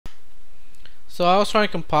So I was trying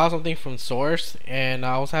to compile something from source, and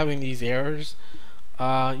I was having these errors.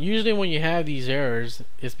 Usually when you have these errors,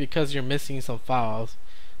 it's because you're missing some files.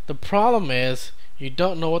 The problem is you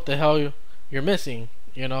don't know what the hell you're missing.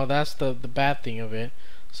 You know, that's the bad thing of it.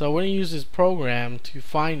 So we're going to use this program to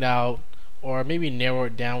find out, or maybe narrow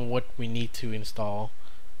it down, what we need to install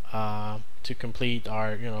to complete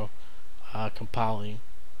our compiling.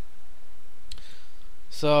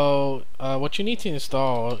 So what you need to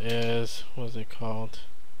install is, what is it called?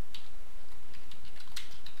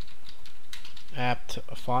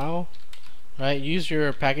 Apt-File, right? Use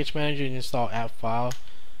your package manager and install Apt-File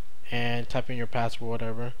and type in your password,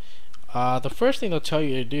 whatever. The first thing they'll tell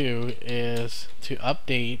you to do is to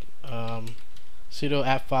update, sudo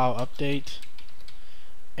Apt-File update,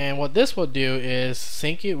 and what this will do is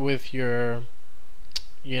sync it with your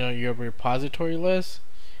your repository list,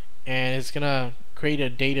 and it's gonna create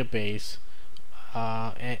a database,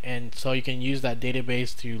 and so you can use that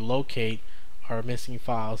database to locate our missing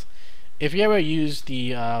files. If you ever use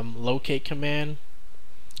the locate command,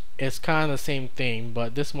 it's kind of the same thing,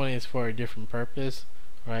 but this one is for a different purpose,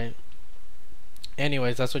 right?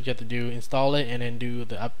 Anyways, that's what you have to do: install it and then do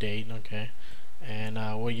the update. Okay, and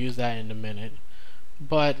we'll use that in a minute,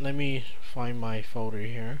 but let me find my folder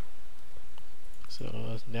here. So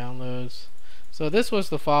let's downloads. So this was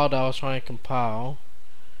the file that I was trying to compile,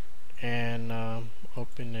 and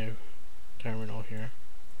open the terminal here.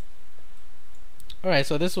 Alright,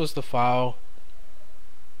 so this was the file,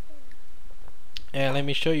 and let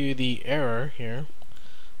me show you the error here.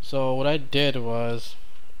 So what I did was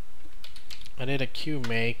I did a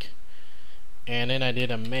qmake, and then I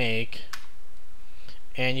did a make,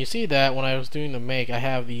 and you see that when I was doing the make, I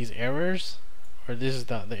have these errors, or this is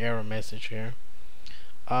the error message here.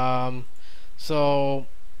 So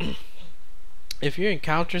if you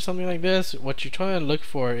encounter something like this, what you're trying to look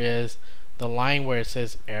for is the line where it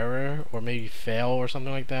says error, or maybe fail, or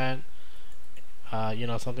something like that.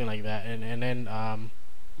 Something like that, and then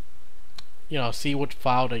see what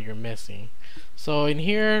file that you're missing. So in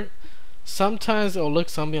here, sometimes it'll look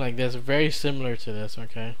something like this, very similar to this.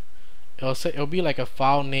 Okay, it'll be like a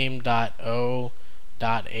file name .o.h.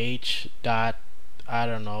 I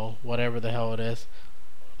don't know, whatever the hell it is.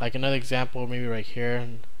 Like another example, maybe right here,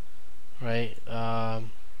 right?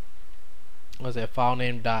 Was it file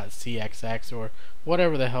name .cxx or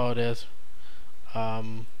whatever the hell it is?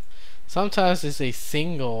 Sometimes it's a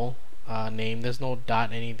single name. There's no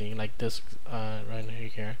dot anything, like this right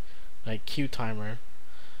here, like QTimer.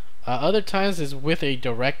 Other times it's with a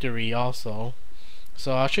directory also.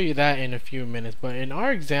 So I'll show you that in a few minutes. But in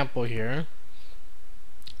our example here,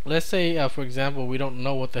 let's say for example, we don't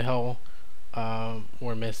know what the hell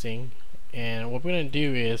we're missing, and what we're gonna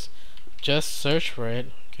do is just search for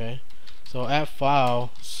it. Okay, so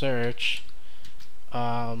Apt-File search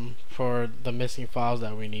for the missing files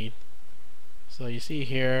that we need. So you see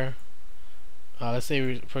here, let's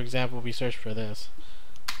say for example we search for this.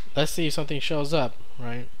 Let's see if something shows up,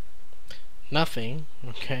 right? Nothing.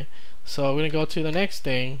 Okay, so we're gonna go to the next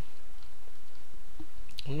thing.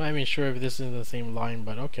 I'm not even sure if this is the same line,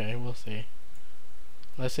 but okay, we'll see.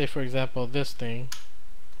 Let's say for example this thing.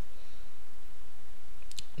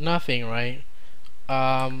 Nothing, right?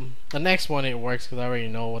 The next one it works because I already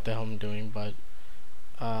know what the hell I'm doing, but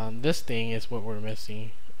this thing is what we're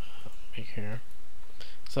missing right here.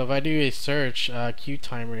 So if I do a search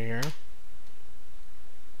QTimer here,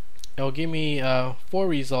 it'll give me 4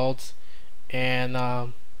 results,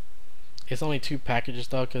 and it's only 2 packages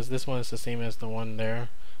though, because this one is the same as the one there,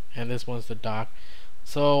 and this one's the doc.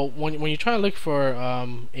 So when you try to look for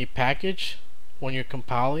a package when you're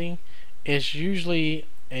compiling, it's usually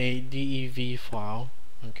a dev file.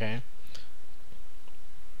 Okay,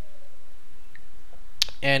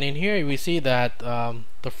 and in here we see that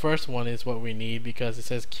the first one is what we need because it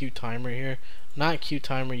says QTimer here, not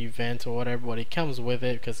QTimer event or whatever, but it comes with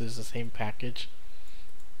it because it's the same package.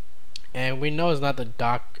 And we know it's not the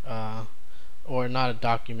doc or not a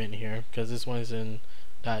document here because this one is in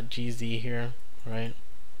 .gz here, right?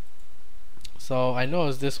 So I know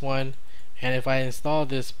it's this one, and if I install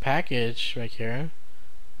this package right here,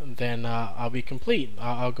 then I'll be complete.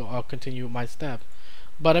 I'll continue with my step.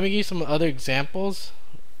 But let me give you some other examples.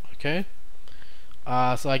 Okay,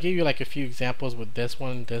 so I gave you like a few examples with this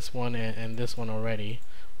one, and this one already,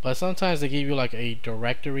 but sometimes they give you like a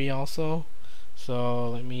directory also. So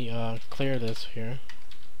let me clear this here.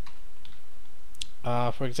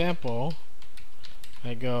 For example,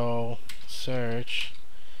 I go search,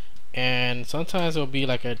 and sometimes it'll be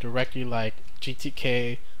like a directory like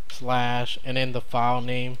gtk / and then the file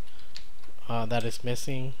name that is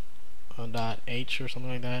missing .h or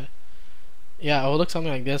something like that. yeah, it will look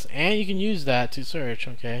something like this, and you can use that to search,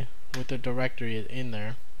 okay, with the directory in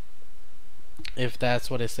there, if that's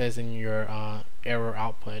what it says in your error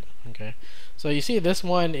output. Okay, so you see this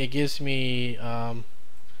one, it gives me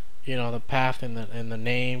you know, the path and the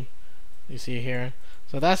name you see here.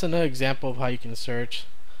 So that's another example of how you can search.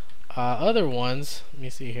 Other ones, let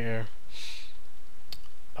me see here.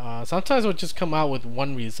 Sometimes it'll just come out with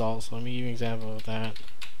one result. So let me give you an example of that.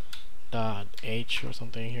 .h or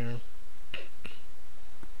something here.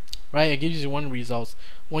 Right, it gives you one result.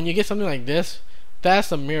 When you get something like this,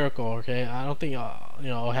 that's a miracle. Okay, I don't think you know,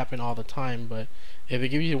 it'll happen all the time, but if it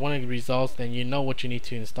gives you one of the results, then you know what you need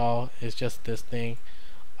to install. It's just this thing.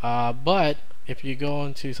 But if you go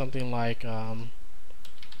into something like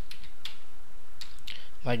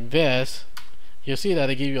this, you'll see that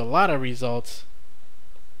they give you a lot of results,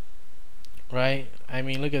 right? I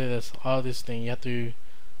mean, look at this, all this thing. You have to,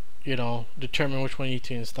 you know, determine which one you need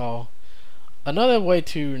to install. Another way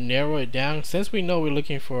to narrow it down, since we know we're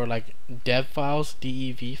looking for like dev files,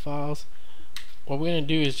 DEV files, what we're gonna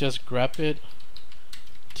do is just grep it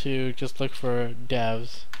to just look for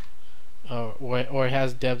devs, or it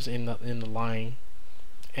has devs in the line,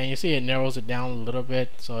 and you see it narrows it down a little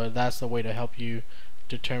bit. So that's the way to help you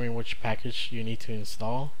determine which package you need to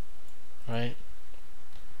install, right?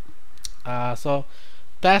 So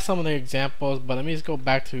that's some of the examples, but let me just go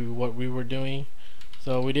back to what we were doing.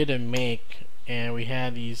 So we did a make, and we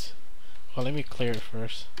had these, well, let me clear it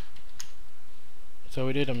first. So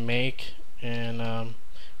we did a make, and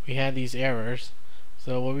we had these errors.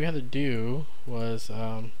 So what we had to do was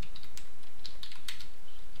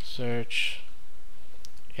search,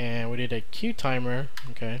 and we did a queue timer.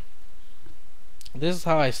 Okay, this is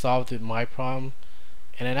how I solved it, my problem.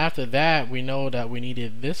 And then after that, we know that we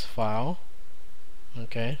needed this file.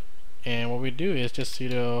 Okay, and what we do is just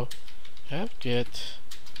sudo apt-get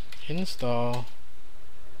install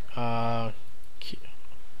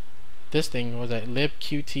this thing was at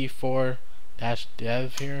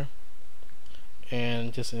libqt4-dev here,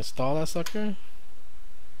 and just install that sucker.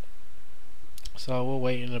 So we'll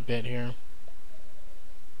wait in a bit here,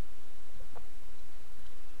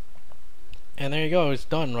 and there you go, it's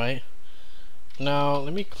done. Right, now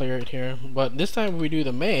let me clear it here, but this time we do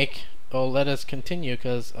the make, it'll let us continue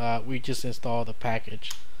because we just installed the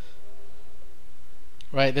package.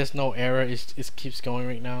 Right, there's no error, it keeps going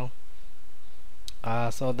right now.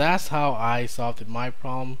 So that's how I solved my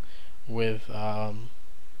problem with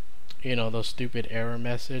you know, those stupid error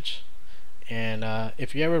message. And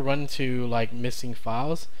if you ever run into like missing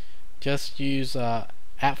files, just use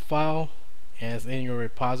Apt-File as in your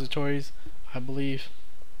repositories, I believe.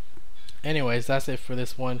 Anyways, that's it for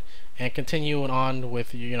this one, and continuing on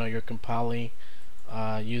with, you know, your compiling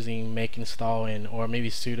using make install, and or maybe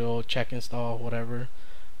sudo check install, whatever.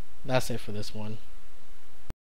 That's it for this one.